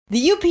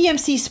The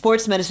UPMC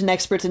sports medicine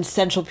experts in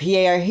Central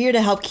PA are here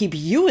to help keep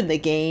you in the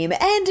game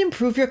and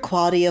improve your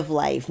quality of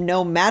life,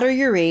 no matter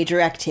your age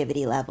or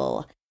activity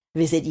level.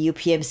 Visit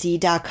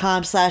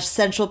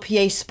upmc.com/Central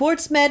PA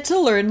SportsMed to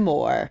learn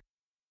more.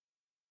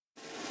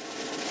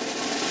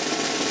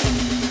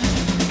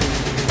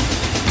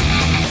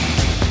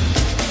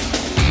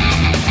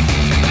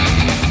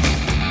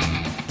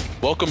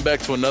 Welcome back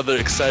to another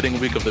exciting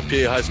week of the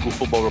PA High School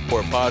Football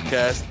Report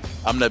podcast.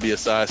 I'm Nebi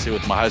Asais here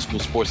with my high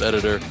school sports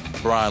editor,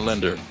 Brian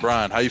Linder.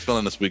 Brian, how you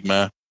feeling this week,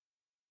 man?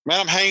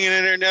 Man, I'm hanging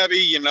in there, Nebi.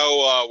 You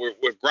know,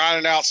 we're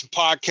grinding out some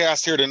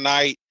podcasts here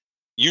tonight.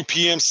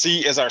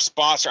 UPMC is our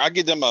sponsor. I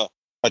give them a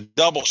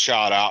double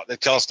shout out. They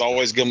tell us to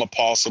always give them a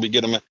pause, so we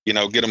get them a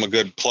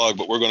good plug.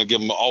 But we're going to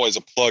give them always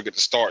a plug at the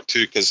start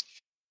too, because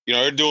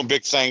they're doing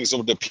big things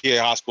with the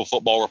PA High School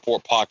Football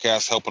Report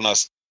podcast, helping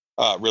us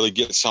really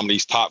get some of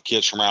these top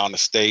kids from around the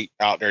state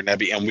out there,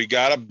 Nebi. And we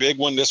got a big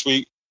one this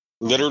week.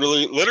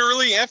 Literally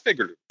and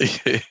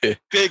figuratively.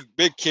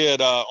 big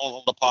kid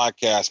on the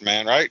podcast,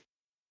 man, right?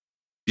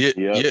 Yeah,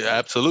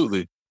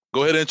 absolutely.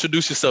 Go ahead and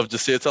introduce yourself.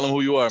 Just tell them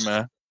who you are,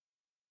 man.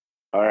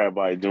 All right,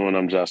 how you doing?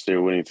 I'm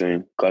Jasir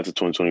Whittington, class of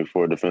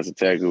 2024 defensive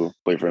tackle,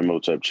 played for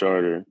MOTEP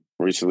Charter,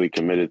 recently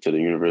committed to the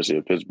University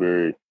of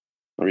Pittsburgh,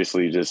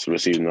 recently just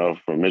received an offer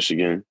from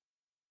Michigan,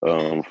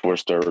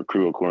 4-star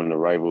recruit according to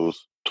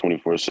Rivals,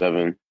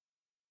 24/7,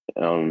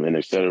 and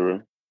et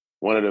cetera.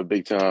 One of the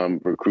big-time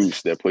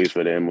recruits that plays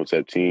for the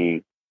MOTEP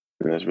team,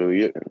 and that's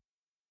really it.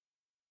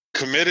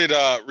 Committed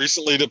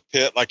recently to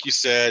Pitt, like you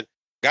said.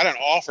 Got an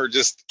offer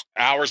just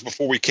hours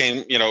before we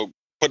came,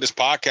 put this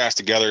podcast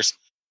together.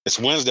 It's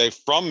Wednesday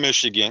from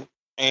Michigan.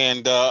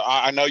 And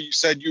I know you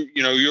said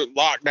you're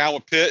locked down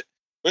with Pitt,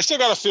 but it's still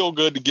got to feel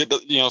good to get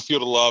feel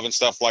the love and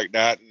stuff like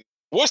that. And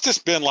what's this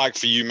been like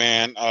for you,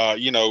 man?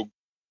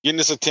 Getting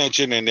this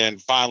attention and then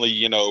finally,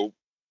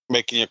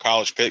 making your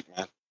college pick,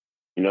 man.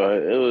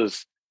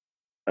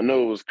 I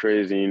know it was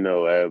crazy,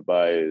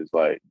 everybody is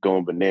like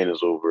going bananas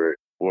over it,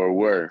 or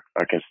were,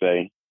 I can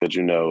say,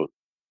 because,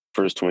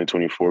 first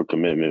 2024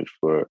 commitment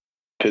for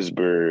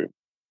Pittsburgh,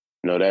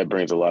 that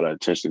brings a lot of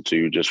attention to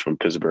you just from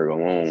Pittsburgh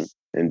alone.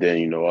 And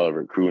then, all the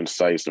recruiting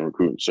sites and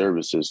recruiting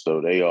services.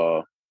 So they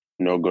are,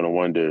 going to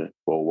wonder,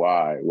 well,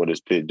 why? What is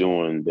Pitt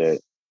doing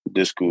that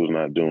this school's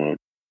not doing?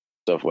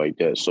 Stuff like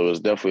that. So it's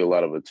definitely a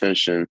lot of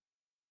attention.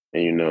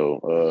 And,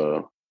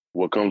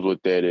 what comes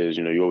with that is,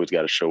 you always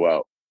got to show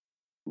out.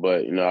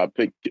 But, I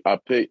picked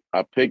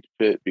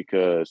Pitt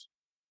because,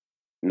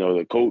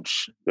 the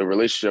coach, the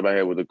relationship I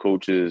had with the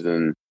coaches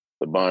and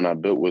the bond I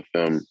built with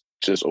them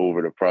just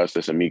over the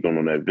process of me going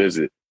on that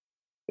visit,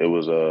 it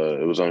was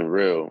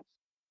unreal.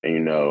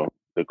 And,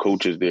 the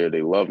coaches there,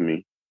 they love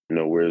me,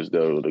 whereas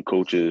the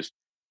coaches,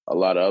 a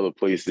lot of other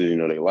places, they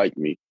like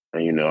me.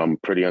 And, I'm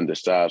pretty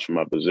undersized for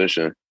my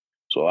position.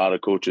 So a lot of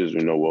coaches,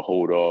 will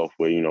hold off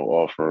with,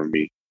 offering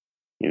me,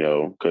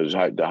 because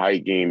the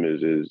height game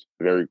is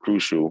very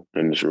crucial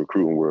in this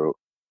recruiting world.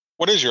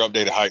 What is your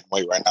updated height and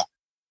weight right now?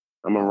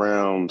 I'm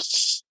around,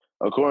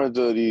 according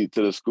to the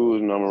schools,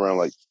 I'm around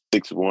like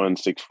 6'1",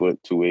 6 foot,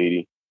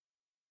 280,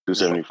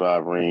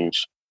 275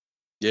 range.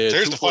 Yeah,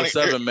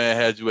 247 man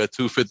had you at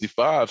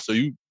 255, so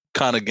you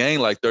kind of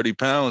gained like 30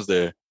 pounds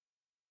there.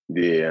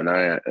 Yeah, and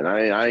I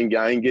ain't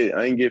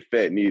get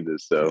fat neither.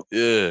 So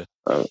yeah.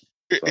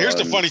 Here's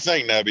the funny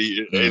thing,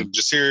 Nebi, and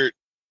just here,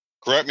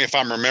 correct me if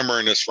I'm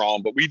remembering this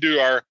wrong, but we do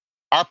our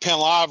Penn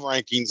Live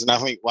rankings, and I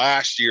think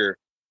last year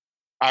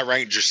I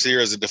ranked Jasir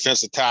as a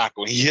defensive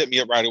tackle. He hit me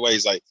up right away.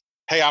 He's like,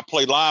 "Hey, I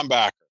play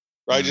linebacker,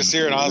 right,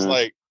 Jasir?" And I was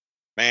like,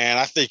 "Man,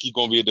 I think you're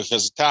going to be a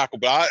defensive tackle."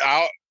 But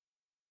I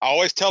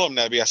always tell him,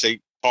 Nebi, I say,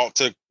 talk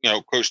to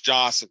Coach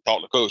Johnson,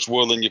 talk to Coach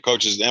Woodland, your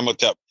coaches at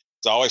MOTEP.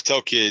 So I always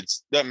tell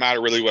kids, doesn't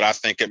matter really what I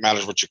think, it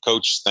matters what your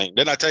coaches think.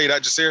 Didn't I tell you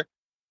that, Jasir?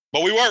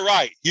 But we were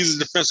right. He's a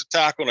defensive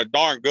tackle and a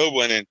darn good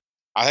one. And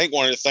I think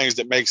one of the things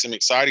that makes him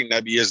exciting,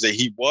 Nebi, is that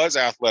he was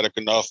athletic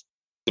enough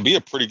to be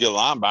a pretty good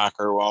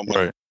linebacker.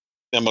 When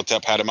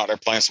MOTEP had him out there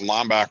playing some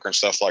linebacker and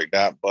stuff like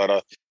that.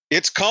 But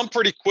it's come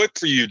pretty quick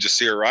for you,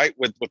 Jasir, right,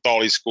 with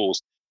all these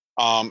schools.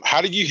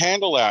 How did you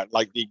handle that?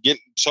 Like, you get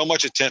so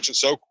much attention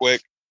so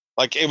quick.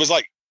 Like, it was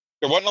like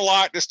there wasn't a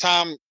lot this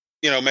time,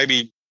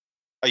 maybe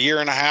a year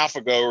and a half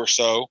ago or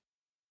so.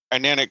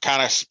 And then it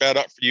kind of sped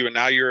up for you. And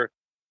now you're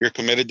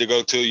committed to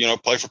go to,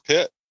 play for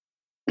Pitt.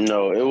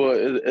 No,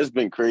 it's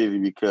been crazy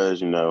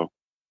because, if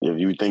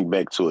you think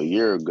back to a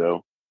year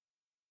ago,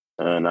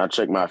 and I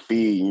check my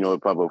feed,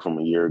 it popped up from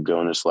a year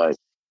ago, and it's like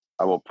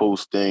I will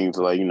post things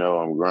like,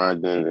 I'm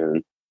grinding,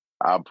 and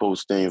I'll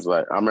post things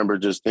like, I remember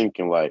just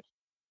thinking like,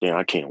 damn,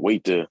 I can't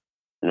wait to,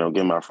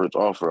 get my first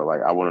offer.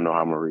 Like, I want to know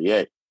how I'm going to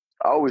react.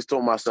 I always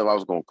told myself I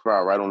was going to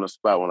cry right on the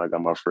spot when I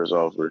got my first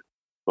offer.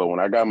 But when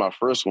I got my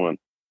first one,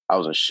 I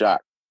was in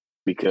shock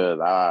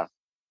because I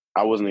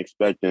wasn't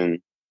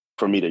expecting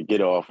for me to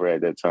get an offer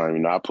at that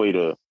time. I played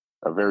a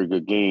very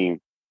good game,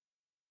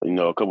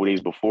 a couple of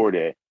days before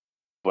that.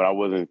 But I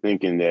wasn't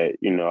thinking that,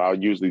 I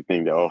usually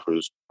think that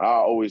I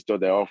always thought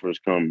that offers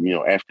come,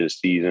 after the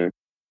season,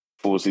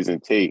 full season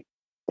tape.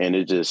 And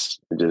it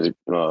just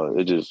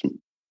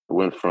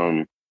went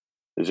from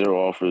 0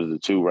 offers to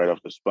 2 right off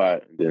the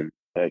spot. And then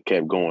that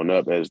kept going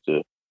up as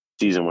the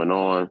season went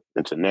on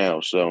into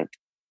now. So,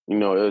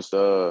 it's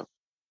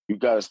you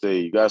gotta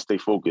stay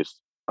focused.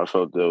 I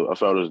felt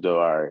as though,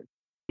 all right,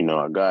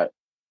 I got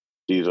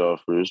these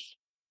offers.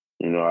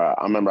 I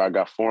remember I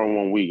got 4 in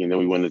 1 week, and then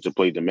we went to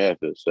play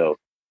DeMatha. So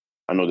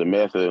I know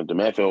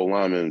DeMatha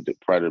O-lineman,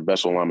 probably the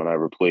best O-lineman I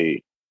ever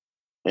played.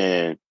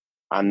 And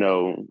I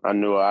knew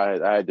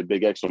I had the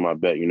big X on my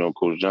back.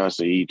 Coach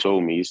Johnson, he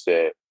told me, he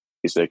said,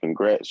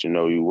 congrats,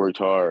 you worked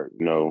hard.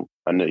 I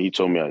know he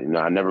told me,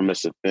 I never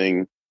miss a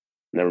thing,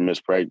 never miss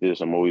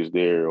practice. I'm always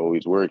there,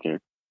 always working.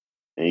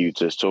 And he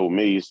just told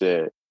me, he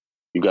said,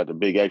 you got the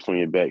big X on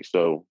your back,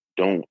 so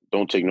don't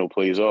take no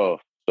plays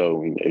off.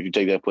 So if you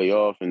take that play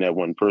off and that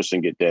one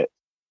person get that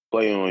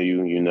play on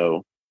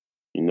you,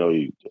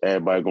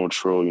 everybody gonna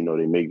troll,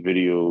 they make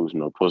videos,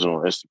 post it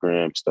on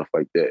Instagram, stuff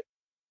like that.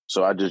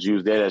 So I just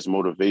use that as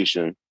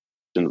motivation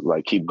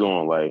to keep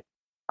going. Like,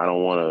 I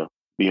don't want to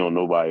be on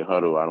nobody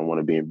huddle. I don't want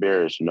to be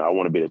embarrassed. I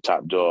want to be the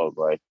top dog.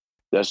 Like,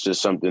 that's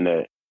just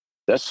something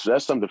that's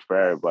something for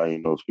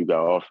everybody. If you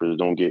got offers,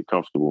 don't get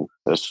comfortable.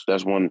 That's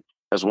one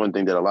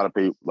thing that a lot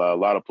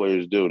of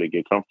players do. They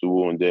get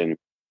comfortable and then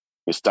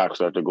the stock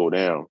start to go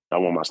down. I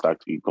want my stock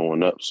to keep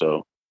going up.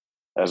 So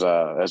as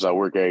I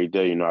work every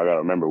day, I got to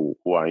remember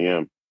who I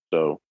am.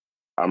 So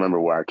I remember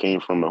where I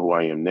came from and who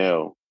I am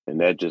now. And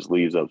that just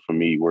leads up for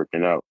me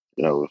working out.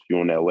 If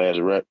you're on that last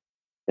rep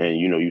and,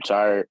 you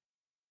tired,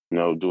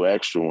 do an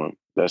extra one.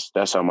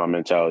 That's how my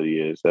mentality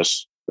is.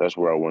 That's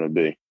where I want to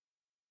be.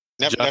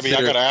 Nebby,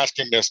 I got to ask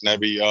him this,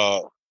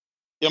 Nebby.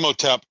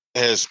 Imhotep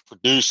has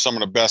produced some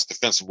of the best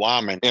defensive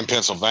linemen in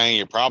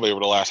Pennsylvania, probably over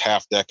the last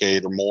half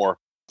decade or more.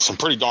 Some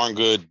pretty darn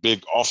good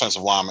big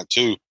offensive linemen,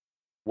 too.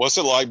 What's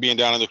it like being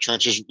down in the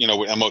trenches,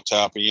 with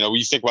Imhotep? And, when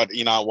you think about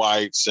Enoch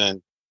Whites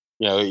and,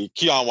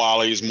 Keon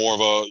Wiley is more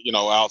of a,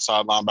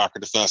 outside linebacker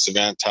defensive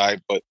end type,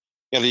 but,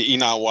 the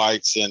Enoch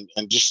Whites and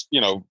just,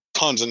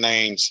 tons of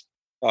names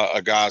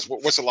of guys.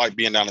 What's it like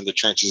being down in the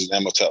trenches in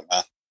Imhotep,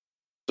 man?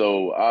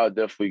 So I'll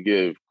definitely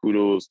give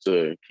kudos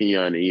to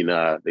Keon and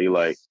Enoch.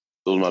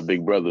 Those are my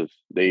big brothers.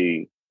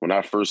 When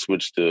I first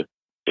switched to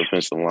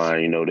defensive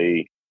line,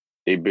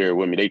 they bear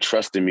with me. They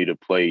trusted me to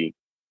play,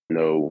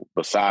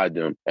 beside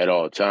them at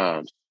all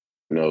times,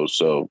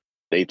 so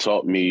they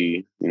taught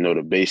me,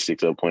 the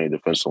basics of playing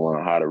defensive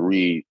line, how to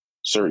read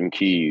certain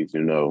keys,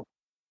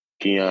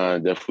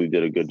 Keon definitely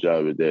did a good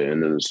job at that.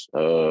 And then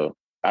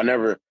I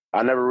never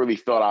really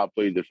thought I'd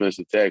play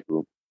defensive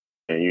tackle.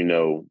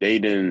 And, they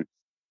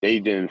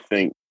didn't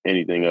think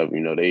anything of,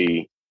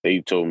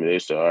 they told me, they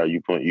said, all right,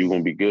 you're going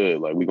to be good.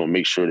 Like, we're going to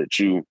make sure that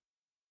you're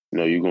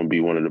going to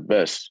be one of the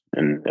best.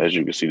 And as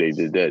you can see, they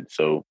did that.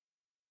 So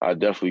I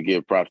definitely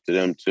give props to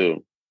them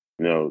too.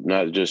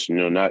 Not just,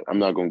 I'm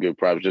not going to give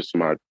props just to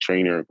my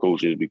trainer and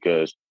coaches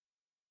because,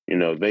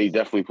 they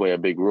definitely play a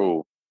big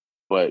role.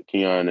 But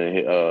Keon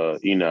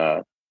and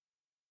Enoch,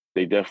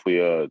 they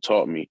definitely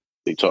taught me.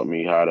 They taught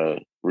me how to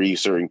read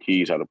certain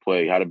keys, how to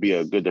play, how to be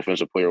a good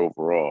defensive player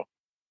overall.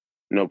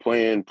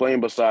 Playing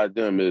beside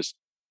them is,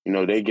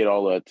 they get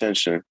all the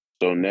attention.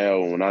 So now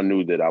when I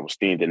knew that I was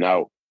standing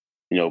out,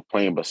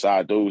 playing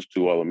beside those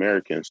 2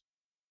 All-Americans,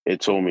 it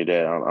told me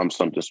that I'm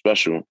something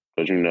special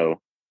because,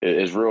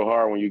 it's real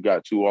hard when you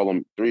got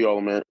 3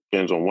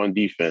 All-Americans on one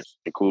defense,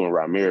 including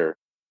Ramir,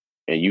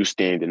 and you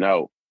standing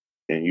out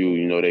and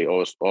they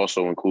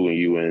also including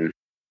you in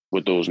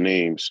with those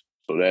names.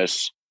 So that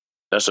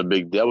was a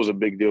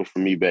big deal for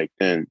me back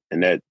then.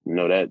 And that,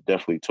 that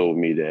definitely told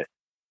me that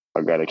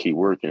I got to keep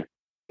working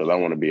because I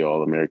want to be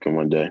All-American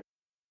one day.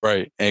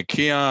 Right. And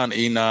Keon,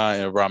 Enoch,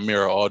 and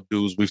Ramir are all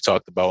dudes we've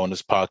talked about on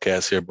this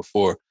podcast here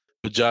before.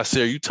 But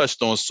Jasir, you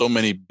touched on so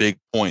many big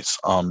points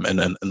in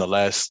the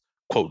last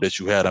quote that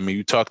you had. I mean,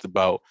 you talked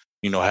about,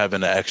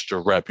 having an extra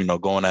rep,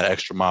 going that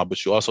extra mile,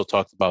 but you also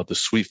talked about the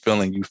sweet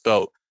feeling you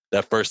felt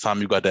that first time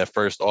you got that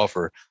first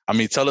offer. I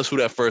mean, tell us who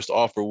that first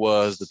offer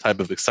was, the type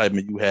of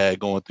excitement you had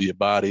going through your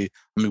body.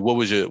 I mean, what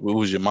was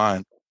your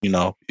mind,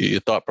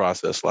 your thought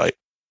process like?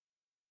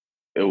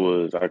 It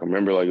was, I can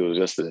remember like it was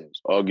yesterday. It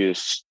was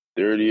August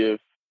 30th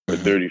or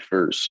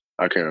 31st.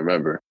 I can't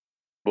remember.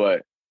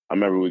 But I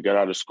remember we got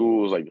out of school.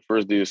 It was like the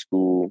first day of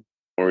school,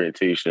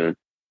 orientation.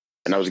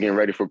 And I was getting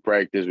ready for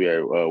practice. We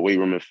had weight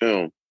room and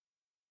film.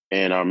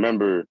 And I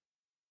remember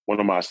one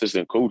of my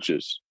assistant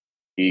coaches,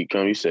 he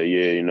said,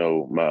 yeah,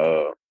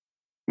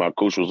 my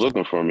coach was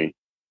looking for me.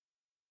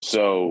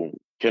 So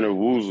Kenneth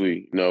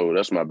Woosley,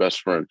 that's my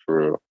best friend for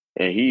real.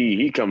 And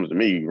he comes to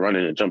me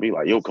running and jumping. He's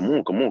like, yo, come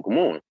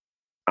on.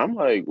 I'm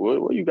like,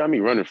 what you got me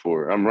running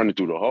for? I'm running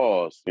through the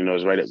halls,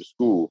 it's right at the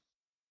school.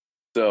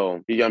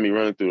 So he got me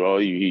running through all.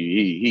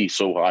 He's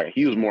so high.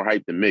 He was more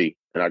hyped than me.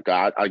 And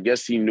I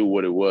guess he knew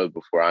what it was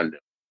before I knew.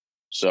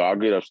 So I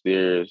get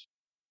upstairs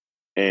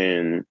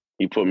and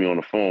he put me on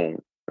the phone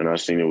and I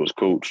seen it was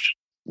Coach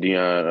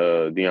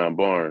Deion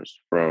Barnes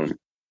from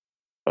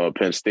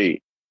Penn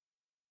State.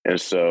 And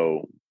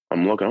so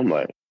I'm looking, I'm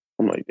like,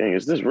 dang,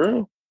 is this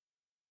real?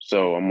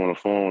 So I'm on the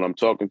phone, I'm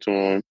talking to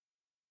him.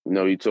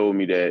 He told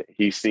me that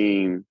he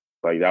seen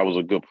Like, that was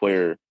a good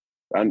player.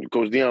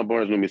 Coach Deion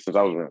Barnes knew me since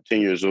I was around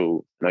 10 years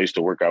old, and I used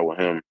to work out with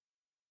him.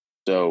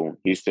 So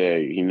he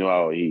said he knew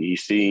how he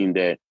seen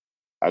that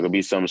I could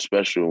be something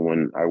special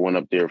when I went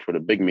up there for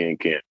the big man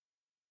camp.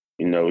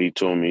 You know, he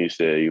told me, he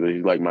said he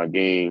liked my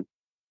game,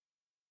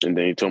 and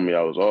then he told me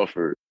I was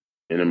offered.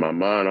 And in my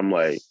mind, I'm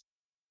like,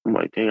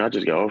 dang, I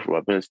just got offered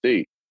by Penn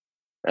State.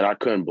 And I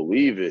couldn't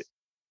believe it.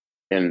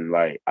 And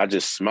like, I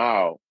just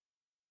smiled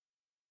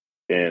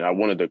and I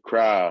wanted to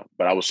cry,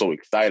 but I was so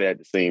excited at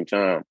the same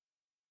time.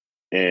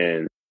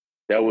 And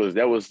that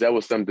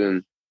was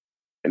something.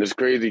 And it's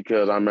crazy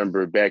because I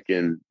remember back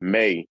in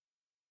May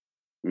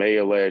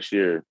of last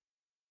year,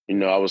 you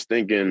know, I was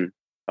thinking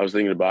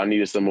about I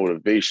needed some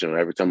motivation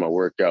every time I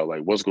work out.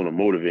 Like, what's going to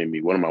motivate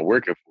me? What am I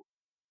working for?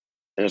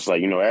 And it's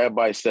like, you know,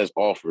 everybody says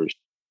offers,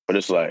 but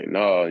it's like,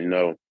 no, you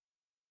know.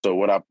 So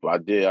what I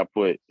did, I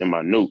put in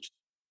my notes,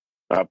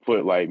 I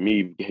put like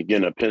me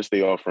getting a Penn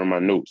State offer in my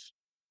notes.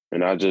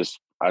 And I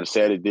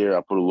sat it there.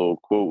 I put a little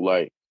quote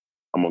like,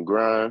 I'm going to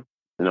grind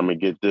and I'm going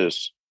to get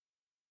this.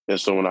 And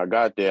so when I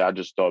got there, I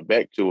just thought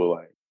back to it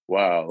like,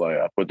 wow, like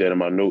I put that in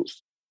my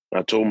notes. And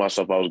I told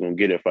myself I was going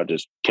to get it if I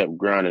just kept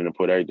grinding and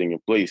put everything in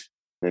place.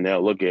 And now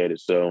look at it.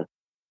 So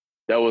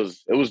it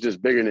was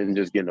just bigger than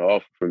just getting an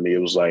offer for me. It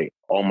was like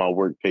all my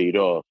work paid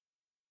off.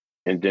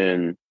 And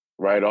then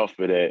right off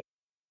of that,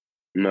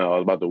 you know, I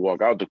was about to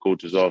walk out the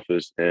coach's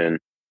office and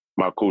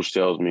my coach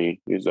tells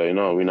me, he's like,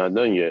 no, we're not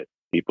done yet.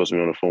 He puts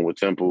me on the phone with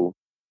Temple,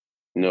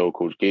 you know,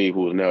 Coach Gabe,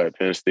 who is now at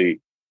Penn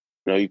State.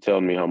 You know, he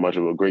tells me how much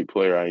of a great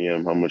player I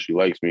am, how much he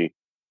likes me.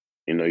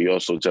 You know, he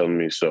also tells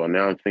me, so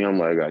now I'm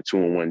like, I got 2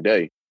 in 1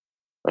 day.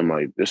 I'm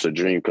like, this is a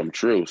dream come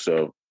true.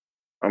 So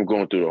I'm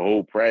going through the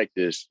whole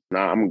practice.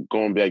 Now I'm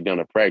going back down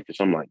to practice.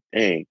 I'm like,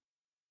 dang.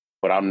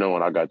 But I'm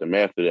knowing I got them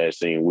after that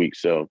same week.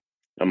 So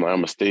I'm like,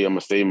 I'm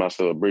gonna save my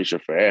celebration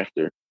for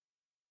after.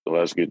 So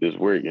let's get this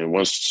work. And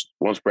once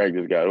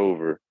practice got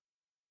over,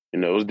 you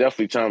know, it was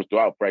definitely times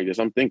throughout practice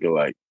I'm thinking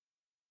like,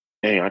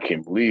 dang, I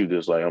can't believe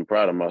this. Like, I'm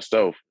proud of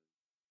myself.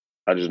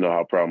 I just know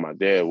how proud my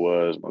dad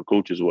was, my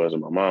coaches was,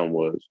 and my mom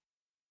was.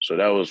 So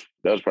that was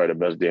probably the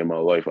best day of my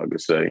life, I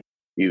could say.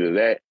 Either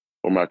that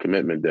or my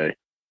commitment day.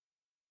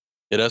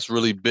 Yeah, that's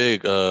really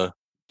big,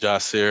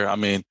 Jasir. I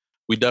mean,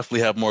 we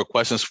definitely have more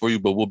questions for you,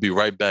 but we'll be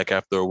right back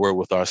after a word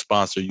with our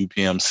sponsor,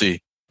 UPMC.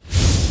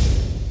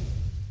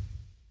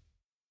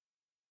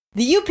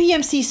 The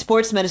UPMC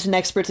sports medicine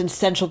experts in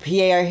Central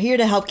PA are here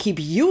to help keep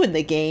you in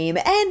the game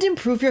and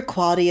improve your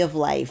quality of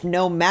life,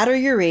 no matter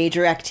your age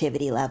or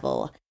activity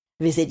level.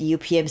 Visit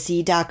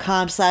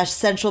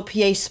upmc.com/Central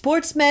PA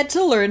SportsMed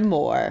to learn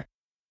more.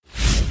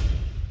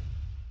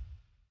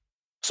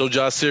 So,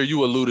 Jasir,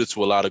 you alluded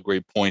to a lot of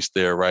great points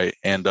there, right?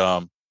 And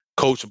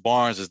Coach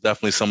Barnes is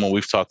definitely someone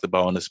we've talked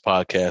about on this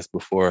podcast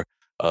before.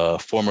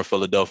 Former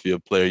Philadelphia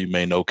player, you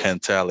may know, Ken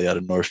Talley out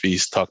of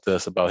Northeast, talked to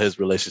us about his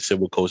relationship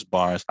with Coach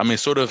Barnes. I mean,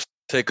 sort of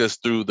take us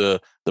through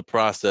the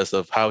process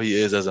of how he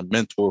is as a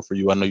mentor for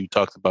you. I know you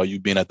talked about you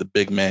being at the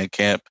big man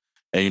camp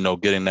and, you know,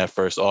 getting that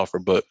first offer,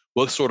 but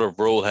what sort of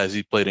role has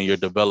he played in your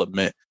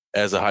development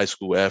as a high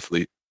school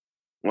athlete?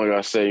 Like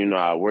I said, you know,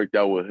 I worked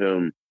out with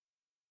him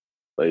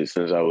like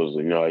since I was,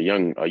 you know, a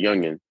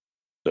youngin'.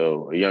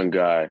 So a young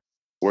guy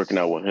working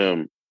out with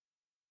him,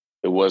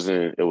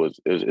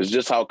 it's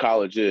just how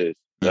college is.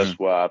 That's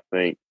why I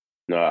think,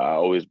 you know, I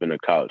always been a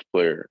college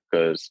player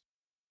because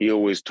he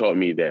always taught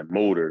me that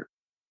motor.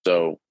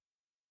 So,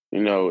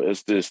 you know,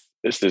 it's this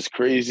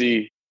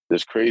crazy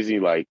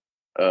like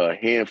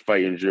hand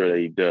fighting drill that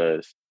he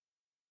does.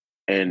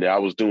 And I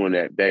was doing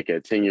that back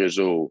at 10 years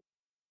old.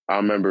 I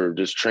remember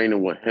just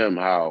training with him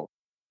how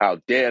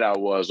dead I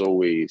was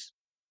always.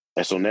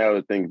 And so now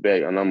to think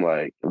back, and I'm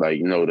like,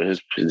 you know,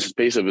 his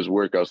pace of his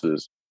workouts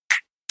is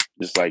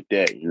just like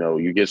that. You know,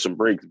 you get some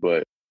breaks,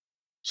 but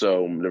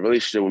so the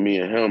relationship with me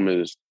and him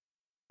is,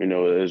 you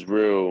know, is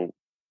real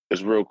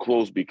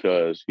close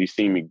because he's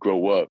seen me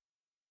grow up,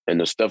 and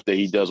the stuff that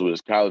he does with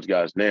his college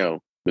guys now,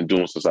 been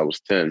doing since I was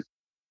 10.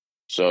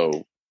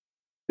 So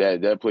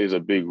that plays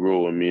a big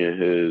role in me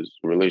and his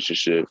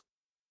relationship.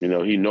 You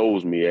know, he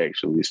knows me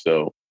actually,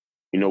 so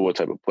you know what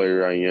type of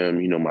player I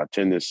am. You know my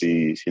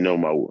tendencies. You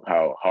know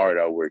how hard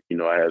I work. You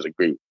know I have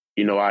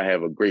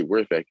a great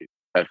work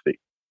ethic.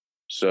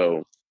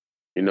 So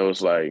you know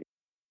it's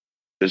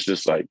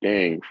just like,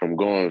 dang,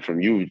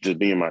 from you just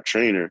being my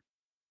trainer,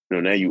 you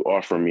know, now you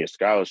offer me a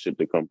scholarship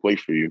to come play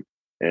for you,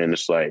 and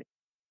it's like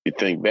you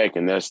think back,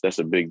 and that's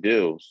a big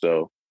deal.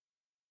 So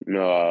you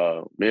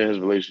know, me and his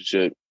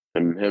relationship,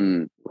 and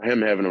him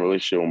having a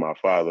relationship with my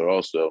father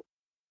also,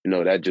 you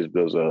know, that just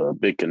builds a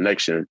big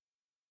connection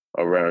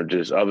around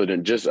just other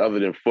than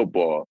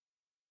football.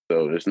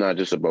 So it's not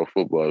just about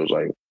football. It was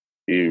like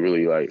you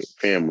really like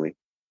family.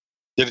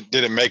 Did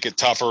it make it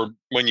tougher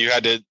when you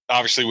had to,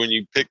 obviously when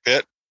you picked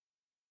Pitt?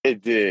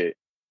 It did.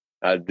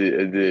 It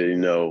did. You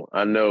know,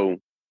 I know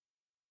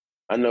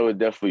it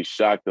definitely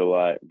shocked a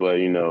lot, but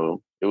you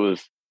know, it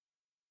was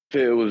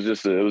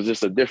just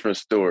a different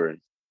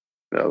story.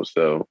 You know,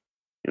 so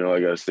you know,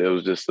 like I said, it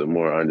was just a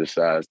more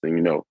undersized thing.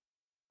 You know,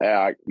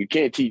 you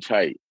can't teach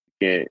height.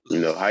 can't,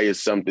 height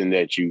is something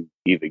that you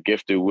either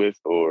gifted with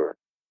or,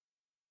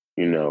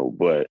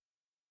 but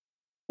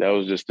that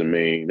was just the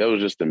main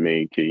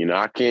key.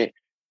 I can't,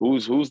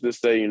 who's to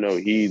say,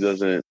 he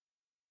doesn't,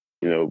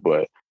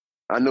 but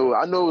I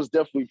know it's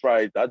definitely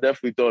I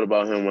definitely thought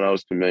about him when I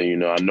was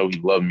committing. I know he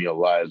loved me a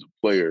lot as a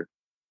player.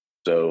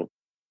 So,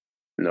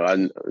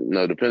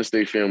 the Penn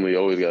State family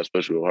always got a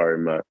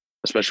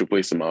special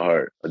place in my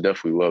heart. I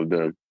definitely love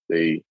them.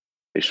 They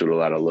showed a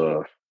lot of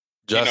love.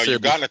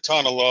 You've gotten a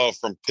ton of love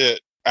from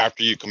Pitt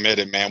after you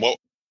committed, man.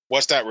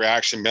 What's that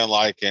reaction been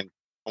like, and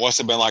what's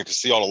it been like to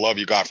see all the love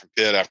you got from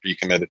Pitt after you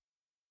committed?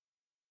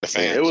 The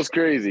fans. Man, it was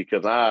crazy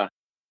because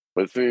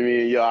between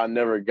me and y'all, I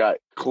never got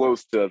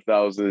close to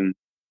 1,000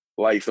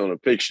 likes on a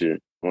picture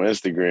on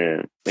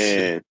Instagram,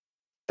 and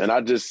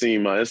I just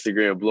seen my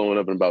Instagram blowing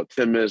up in about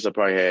 10 minutes. I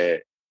probably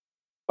had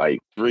like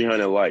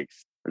 300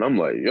 likes, and I'm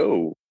like,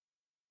 yo.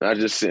 And I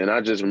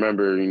just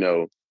remember,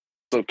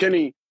 so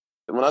Kenny.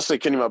 When I say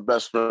Kenny, my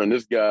best friend,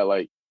 this guy,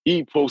 like,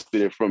 he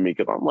posted it from me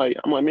because I'm like,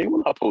 man,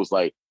 when I post,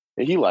 like,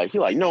 and he like,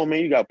 no, man,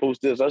 you got to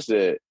post this. I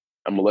said,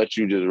 I'm going to let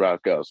you just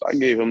rock out. So I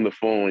gave him the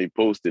phone, he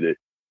posted it.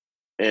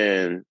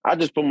 And I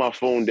just put my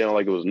phone down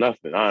like it was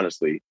nothing,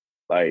 honestly.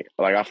 Like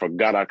I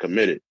forgot I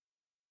committed.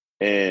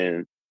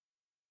 And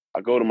I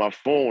go to my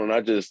phone and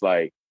I just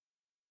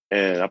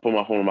and I put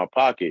my phone in my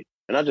pocket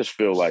and I just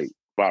feel like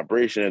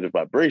vibration after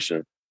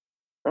vibration.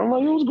 I'm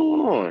like, what's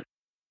going on?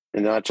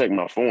 And then I check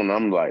my phone and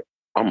I'm like,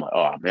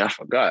 oh man, I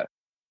forgot.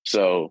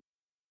 So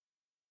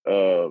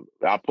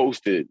I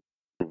posted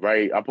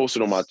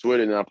on my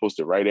Twitter and I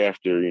posted right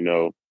after,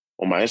 on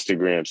my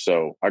Instagram.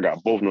 So I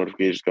got both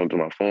notifications come to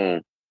my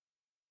phone.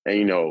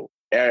 And,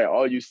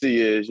 all you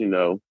see is,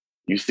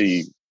 you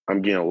see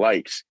I'm getting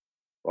likes.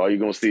 All you're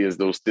going to see is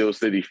those Steel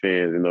City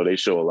fans, they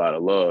show a lot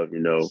of love,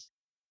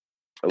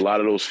 A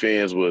lot of those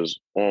fans was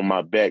on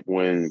my back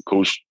when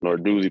Coach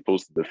Narduzzi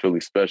posted the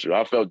Philly special.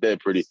 I found that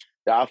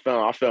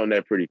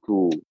pretty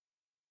cool.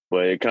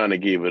 But it kind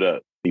of gave it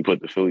up. He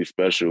put the Philly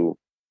special,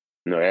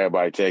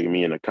 everybody tagging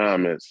me in the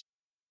comments.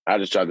 I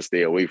just tried to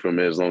stay away from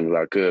it as long as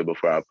I could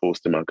before I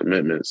posted my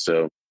commitment.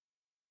 So,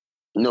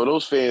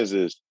 those fans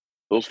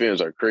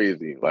are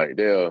crazy. Like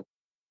they'll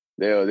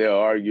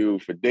argue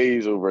for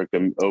days over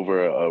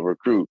a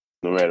recruit,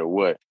 no matter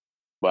what.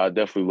 But I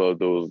definitely love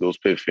those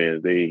Pitt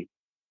fans. They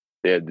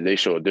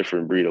show a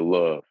different breed of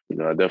love.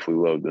 I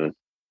definitely love them.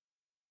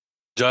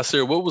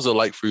 Jasir, what was it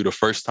like for you the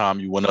first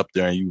time you went up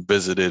there and you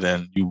visited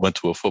and you went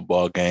to a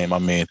football game? I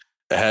mean,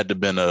 it had to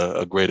have been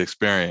a great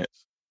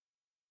experience.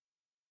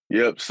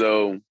 Yep.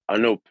 So I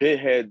know Pitt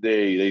had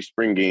their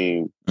spring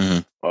game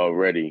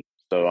already.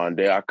 So on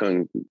day I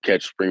couldn't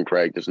catch spring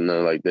practice and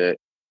nothing like that.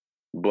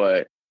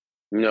 But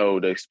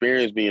the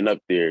experience being up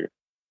there,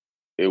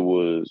 it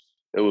was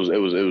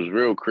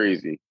real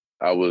crazy.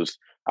 I wasn't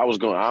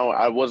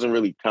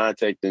really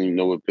contacting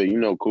with Pitt.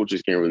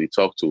 Coaches can't really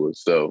talk to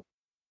us. So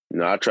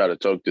I try to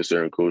talk to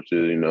certain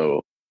coaches.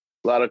 A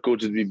lot of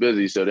coaches be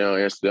busy, so they don't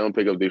answer. They don't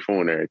pick up their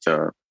phone every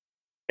time.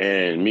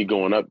 And me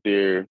going up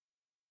there,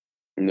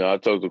 I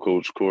talked to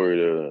Coach Corey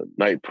the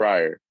night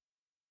prior,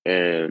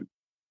 and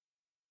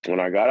when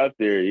I got up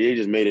there, they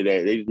just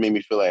made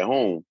me feel at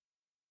home.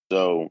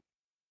 So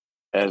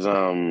as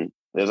I'm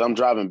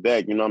driving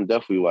back, I'm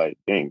definitely like,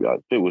 dang, God,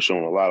 Pitt was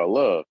showing a lot of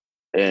love.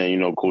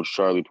 And Coach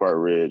Charlie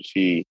Partridge,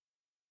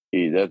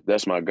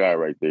 that's my guy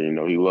right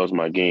there. He loves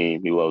my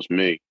game. He loves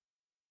me.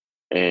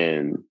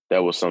 And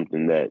that was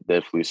something that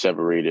definitely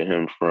separated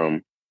him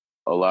from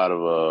a lot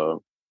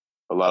of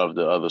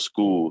the other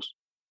schools.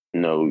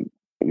 You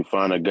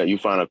find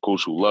a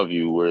coach who love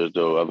you, whereas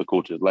the other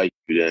coaches like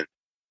you, then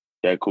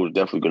that coach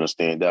definitely going to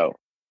stand out.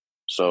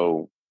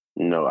 So,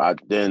 then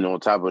on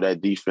top of that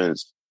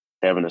defense,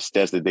 having the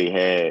stats that they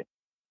had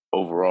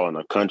overall in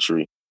the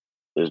country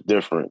is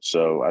different.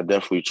 So I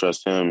definitely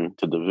trust him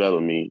to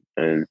develop me.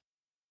 And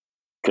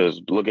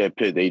because look at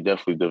Pitt, they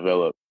definitely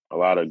developed a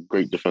lot of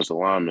great defensive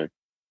linemen,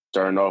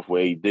 starting off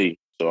with AD.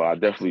 So I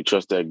definitely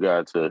trust that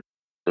guy to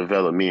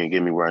develop me and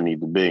get me where I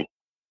need to be.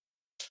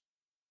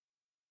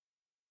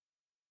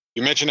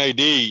 You mentioned AD.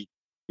 He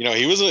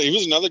was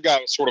another guy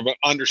that was sort of an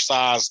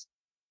undersized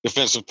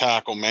defensive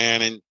tackle,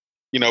 man. And,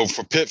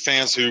 for Pitt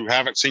fans who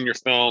haven't seen your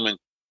film, and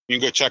you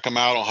can go check him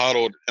out on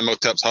Huddle,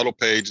 MOTEP's Huddle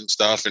page and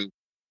stuff, and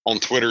on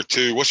Twitter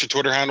too. What's your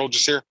Twitter handle,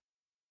 Jasir?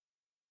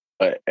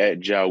 At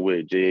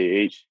Jawhitt,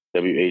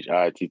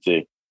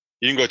 JAHWHITT.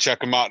 You can go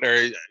check him out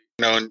there,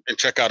 and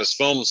check out his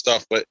film and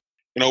stuff. But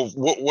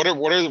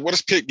what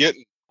is Pitt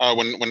getting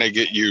when they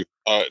get you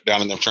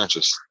down in the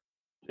trenches?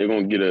 They're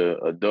gonna get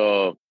a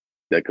dog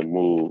that can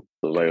move,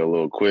 like a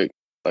little quick,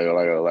 like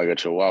a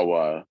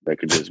chihuahua that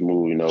could just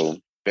move,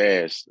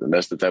 fast. And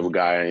that's the type of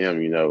guy I am.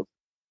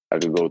 I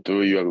could go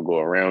through you, I could go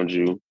around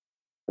you,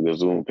 I could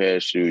zoom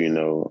past you,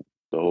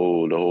 the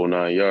whole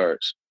 9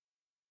 yards.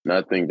 And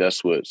I think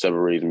that's what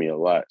separates me a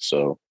lot.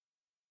 So,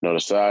 the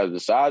size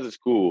is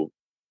cool.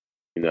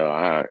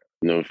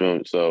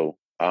 So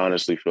I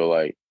honestly feel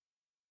like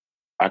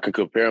I could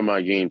compare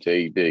my game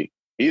to AD.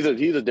 He's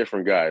a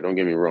different guy. Don't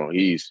get me wrong.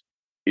 He's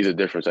a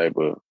different type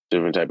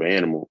of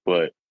animal.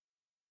 But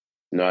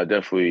I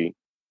definitely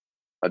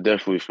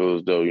feel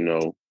as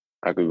though,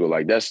 I could go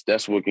like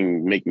that's what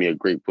can make me a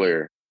great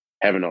player.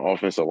 Having an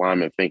offensive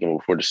lineman thinking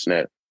before the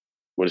snap,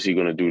 what is he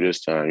going to do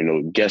this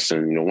time?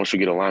 Guessing. Once you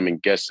get a lineman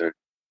guessing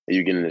and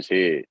you get in his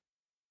head,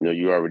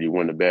 you already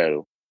won the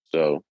battle.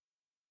 So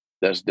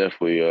that's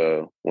definitely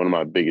one of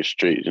my biggest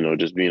traits.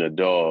 Just being a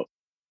dog,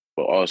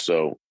 but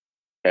also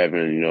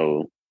having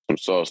some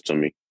sauce to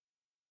me.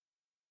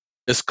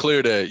 It's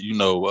clear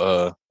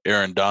that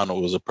Aaron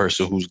Donald is a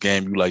person whose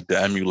game you like to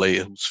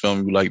emulate, whose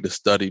film you like to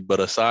study. But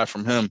aside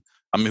from him,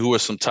 I mean, who are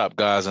some top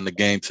guys in the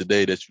game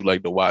today that you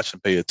like to watch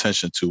and pay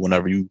attention to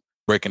whenever you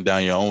breaking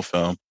down your own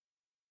film?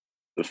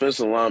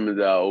 Defensive linemen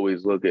that I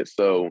always look at.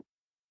 So,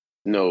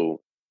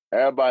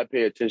 everybody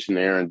pay attention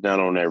to Aaron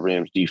Donald on that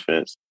Rams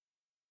defense,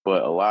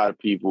 but a lot of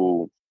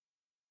people,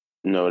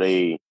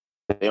 they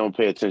don't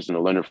pay attention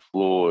to Leonard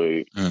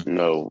Floyd.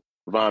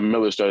 Von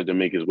Miller started to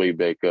make his way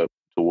back up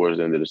towards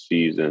the end of the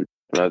season.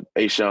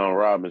 A'Shawn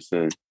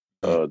Robinson,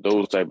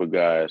 those type of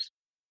guys.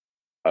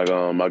 I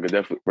could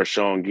definitely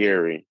Rashawn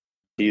Gary.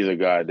 He's a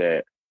guy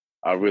that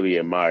I really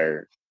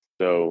admire.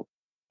 So,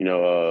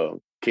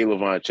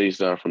 K'Lavon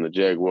Chaisson from the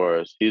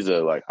Jaguars. He's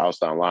a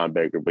outside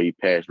linebacker, but he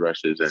pass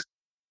rushes and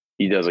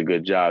he does a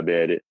good job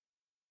at it.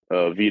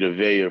 Vita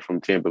Vea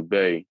from Tampa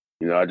Bay.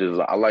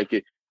 I like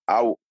it.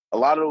 A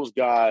lot of those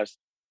guys,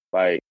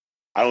 I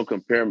don't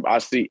compare them. I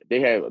see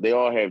they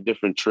all have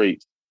different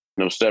traits,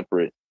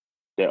 separate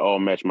that all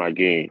match my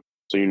game.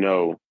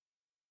 So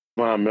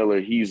Von Miller,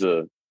 he's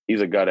a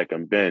guy that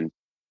can bend,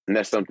 and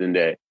that's something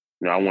that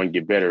I want to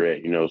get better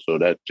at. So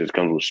that just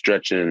comes with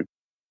stretching,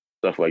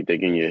 stuff like that,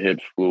 getting your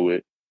hips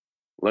fluid.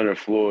 Leonard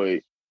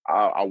Floyd,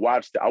 I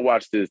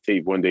watched his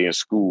tape one day in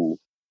school,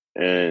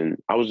 and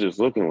I was just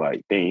looking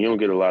like, dang, he don't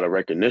get a lot of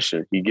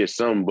recognition. He gets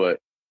some, but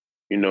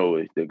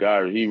the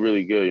guy, he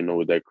really good,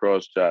 with that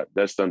cross shot.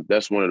 That's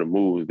one of the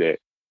moves that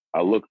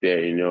I looked at,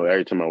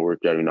 every time I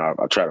work out,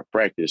 I try to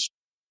practice.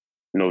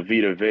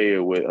 Vita Vea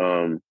with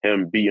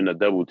him beating a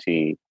double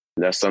team.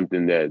 That's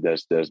something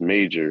that's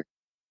major.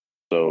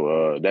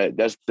 So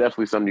that's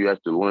definitely something you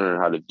have to learn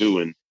how to do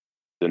in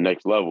the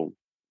next level.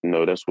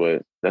 That's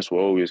what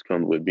always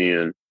comes with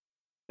being.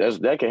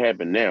 That can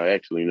happen now.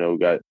 Actually,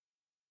 got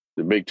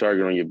the big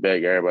target on your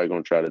back. Everybody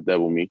gonna try to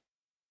double me.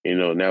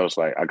 Now it's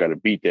like I got to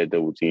beat that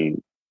double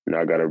team.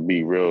 I got to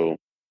be real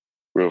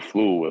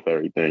fluid with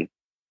everything.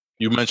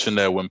 You mentioned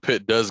that when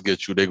Pitt does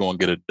get you, they're going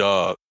to get a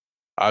dog.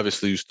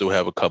 Obviously, you still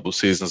have a couple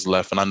seasons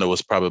left, and I know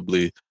it's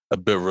probably a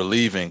bit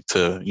relieving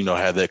to,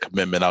 have that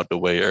commitment out the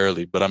way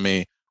early. But I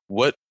mean,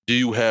 what do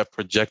you have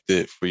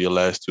projected for your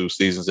last 2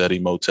 seasons at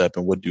Imhotep,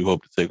 and what do you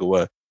hope to take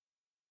away?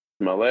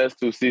 My last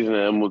 2 seasons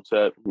at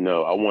Imhotep,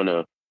 I want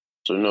to.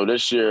 So,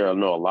 this year, I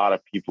know a lot of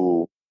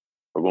people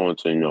are going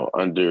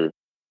to,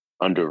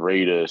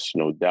 underrate us,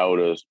 doubt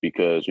us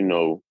because,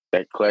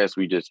 that class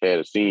we just had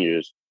of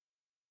seniors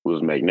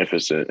was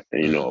magnificent.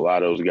 And, a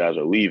lot of those guys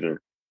are leaving.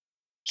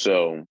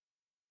 So,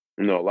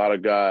 a lot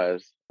of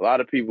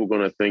people are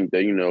going to think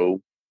that,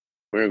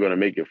 we're going to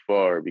make it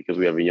far because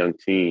we have a young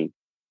team.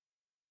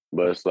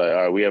 But it's like, all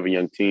right, we have a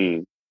young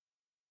team.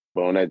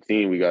 But on that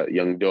team, we got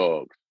young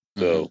dogs.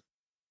 So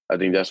I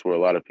think that's where a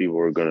lot of people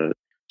are going to.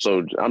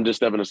 So I'm just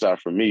stepping aside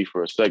from me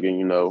for a second,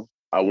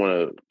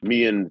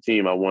 me and the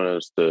team, I want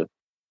us to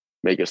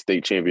make a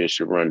state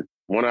championship run.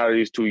 One out of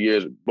these 2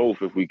 years,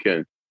 both if we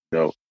can,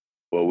 but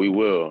we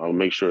will. I'll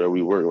make sure that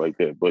we work like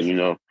that. But,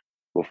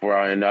 before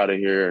I end out of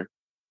here,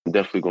 I'm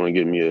definitely going to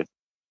get me a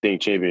state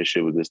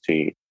championship with this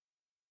team.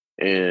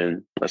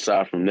 And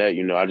aside from that,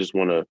 I just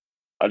want to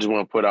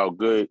put out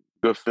good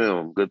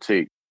film, good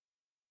tape.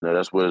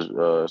 That's what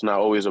it's not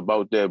always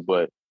about that,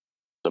 but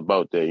it's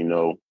about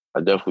that. I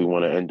definitely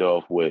want to end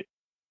off with,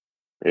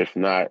 if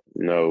not,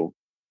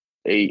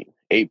 8+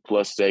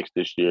 sacks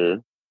this year.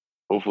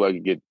 Hopefully I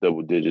can get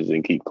double digits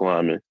and keep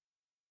climbing.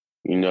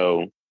 I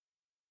want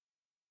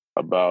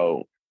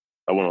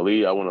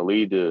to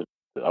lead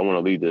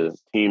the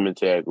team in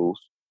tackles.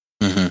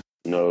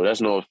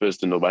 That's no offense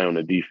to nobody on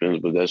the defense,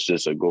 but that's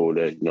just a goal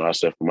that I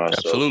set for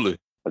myself. Absolutely.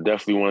 I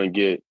definitely want to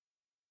get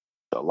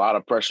a lot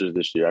of pressures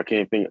this year.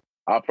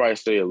 I'll probably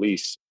say at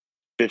least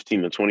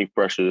 15 to 20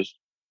 pressures.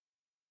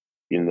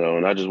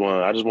 And I just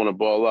want to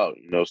ball out.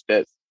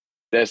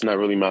 Stats not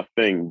really my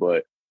thing,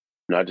 but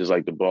I just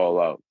like to ball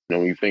out.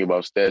 When you think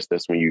about stats,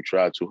 that's when you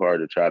try too hard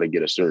to try to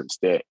get a certain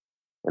stat,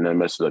 and that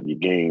messes up your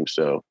game.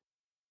 So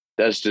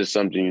that's just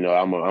something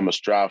I'm a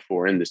strive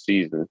for in the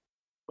season,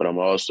 but I'm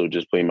also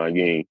just playing my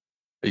game.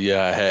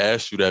 Yeah, I had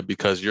asked you that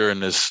because you're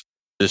in this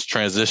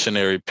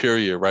transitionary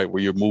period, right,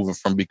 where you're moving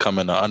from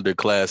becoming an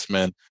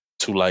underclassman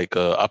to like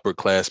a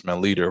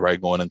upperclassman leader,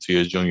 right, going into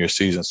your junior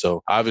season.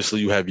 So obviously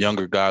you have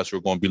younger guys who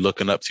are going to be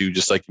looking up to you,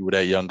 just like you were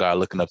that young guy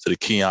looking up to the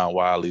Keon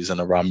Wileys and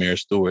the Rahmir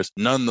Stewarts.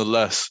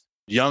 Nonetheless,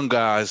 young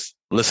guys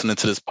listening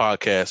to this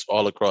podcast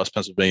all across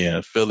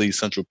Pennsylvania, Philly,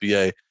 Central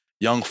PA,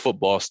 young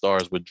football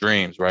stars with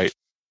dreams, right?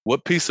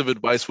 What piece of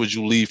advice would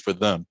you leave for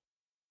them?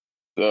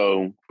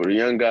 So for the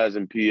young guys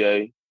in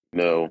PA,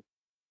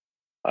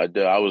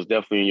 I was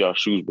definitely in y'all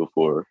shoes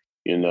before.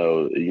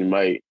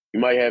 You you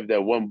might have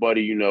that one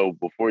buddy, you know,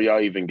 before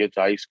y'all even get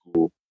to high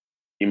school,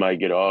 you might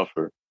get an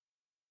offer.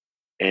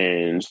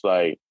 And it's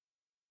like,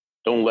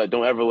 don't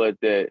ever let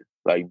that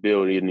like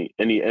build any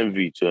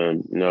envy to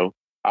him, you know.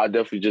 I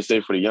definitely just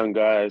say for the young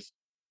guys,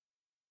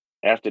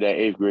 after that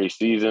 8th grade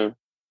season,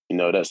 you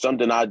know, that's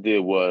something I did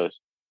was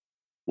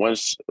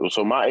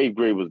so my 8th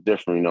grade was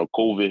different, you know,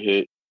 COVID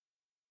hit.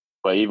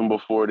 But even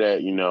before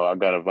that, you know, I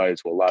got invited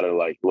to a lot of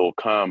like little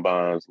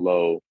combines,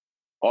 little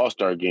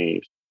all-star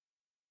games.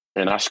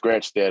 And I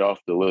scratched that off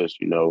the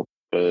list, you know,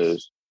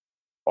 because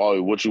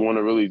what you want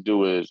to really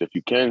do is, if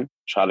you can,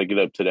 try to get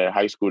up to that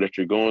high school that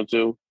you're going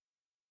to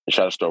and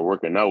try to start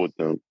working out with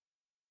them.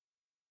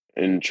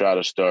 And try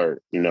to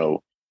start, you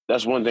know,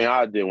 that's one thing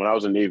I did when I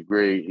was in 8th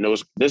grade. You know,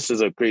 this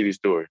is a crazy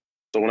story.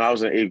 So when I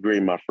was in 8th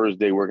grade, my first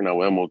day working out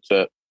with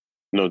Emotep,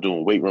 you know,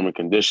 doing weight room and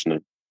conditioning,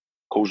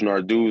 Coach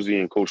Narduzzi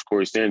and Coach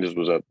Corey Sanders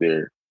was up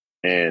there.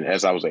 And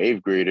as I was an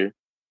 8th grader,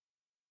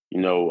 you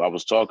know, I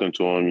was talking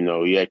to him, you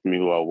know, he asked me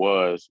who I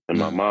was. And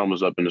my mom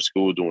was up in the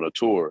school doing a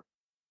tour,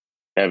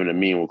 having a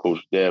meeting with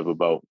Coach Dev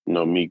about, you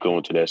know, me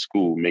going to that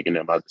school, making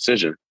that my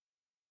decision.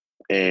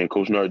 And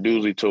Coach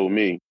Narduzzi told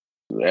me,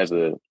 as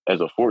a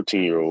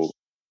 14-year-old,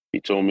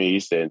 he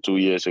said, in 2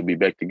 years, he'll be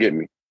back to get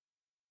me.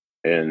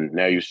 And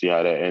now you see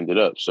how that ended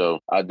up. So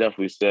I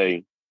definitely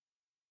say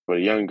for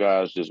the young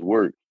guys, just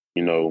work,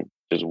 you know,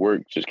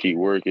 just keep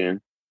working.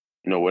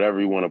 You know,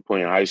 whatever you want to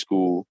play in high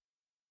school,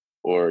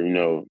 or, you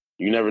know,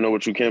 you never know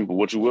what you can, but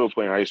what you will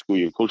play in high school,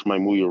 your coach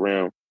might move you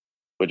around,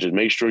 but just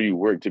make sure you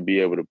work to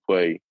be able to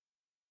play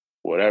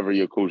whatever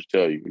your coach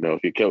tell you. You know,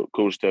 if your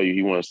coach tell you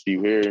he wants to see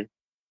you here,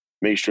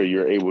 make sure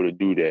you're able to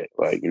do that.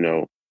 Like, you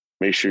know,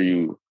 make sure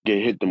you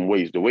hit them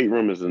weights. The weight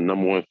room is the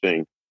number one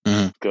thing,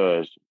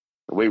 because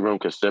the weight room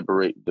can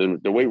separate. The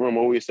weight room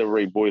always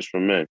separate boys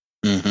from men.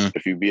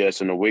 If you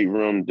BS in the weight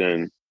room,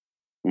 then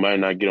you might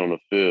not get on the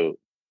field.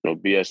 You know,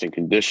 BS in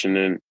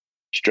conditioning,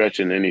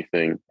 stretching,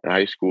 anything. In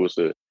high school, it's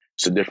a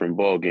different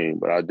ball game.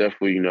 But I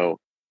definitely, you know,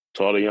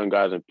 to all the young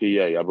guys in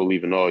PA, I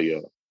believe in all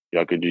y'all.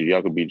 Y'all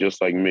could be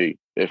just like me,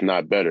 if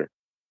not better.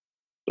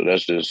 So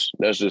that's just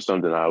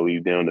something I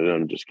leave down to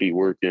them. Just keep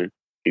working,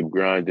 keep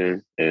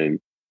grinding,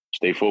 and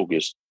stay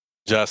focused.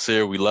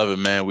 Jasir, we love it,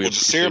 man.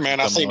 Jasir,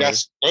 man, I think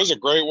those are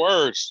great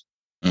words.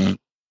 Mm-hmm.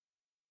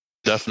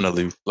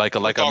 Definitely. Like I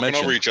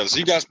mentioned, over each other. So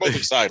you guys both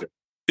excited.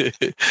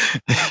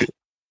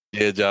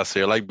 Yeah,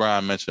 Jasir, like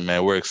Brian mentioned,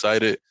 man, we're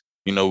excited.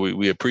 You know,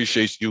 we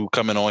appreciate you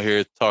coming on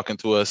here, talking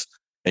to us,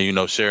 and, you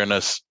know, sharing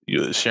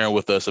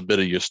with us a bit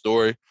of your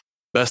story.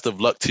 Best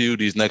of luck to you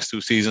these next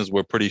 2 seasons.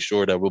 We're pretty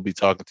sure that we'll be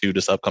talking to you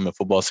this upcoming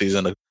football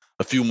season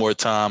a few more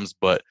times,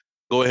 but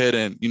go ahead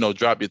and, you know,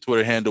 drop your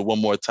Twitter handle one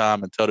more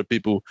time and tell the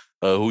people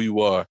who you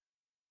are.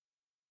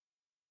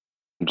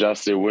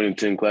 Jasir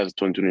Whittington, class of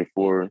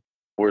 2024,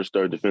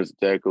 4-star defensive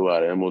tackle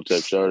out of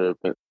Emotep Charter,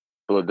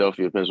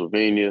 Philadelphia,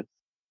 Pennsylvania.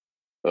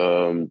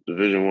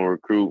 Division I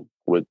recruit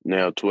with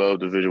now 12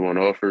 Division I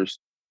offers,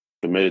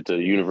 committed to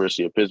the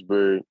University of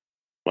Pittsburgh.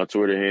 My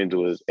Twitter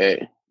handle is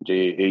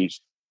 @JHWHITT,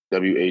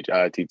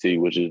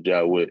 which is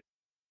Jawit.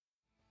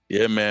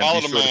 Yeah, man. Follow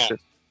the man.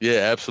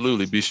 Yeah,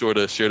 absolutely. Be sure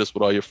to share this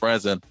with all your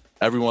friends, and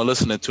everyone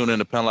listening, tune in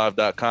to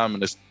PennLive.com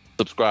and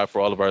subscribe for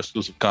all of our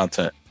exclusive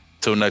content.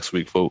 Till next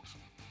week, folks.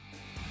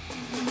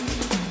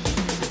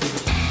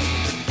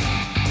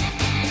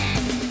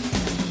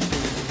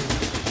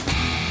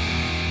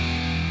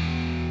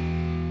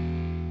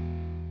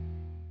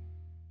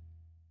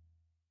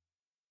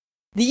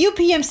 The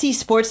UPMC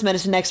sports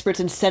medicine experts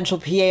in Central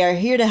PA are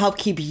here to help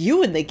keep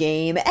you in the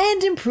game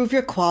and improve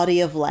your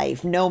quality of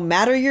life, no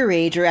matter your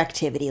age or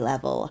activity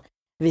level.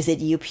 Visit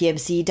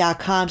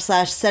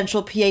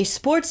upmc.com/Central PA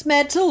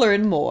SportsMed to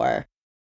learn more.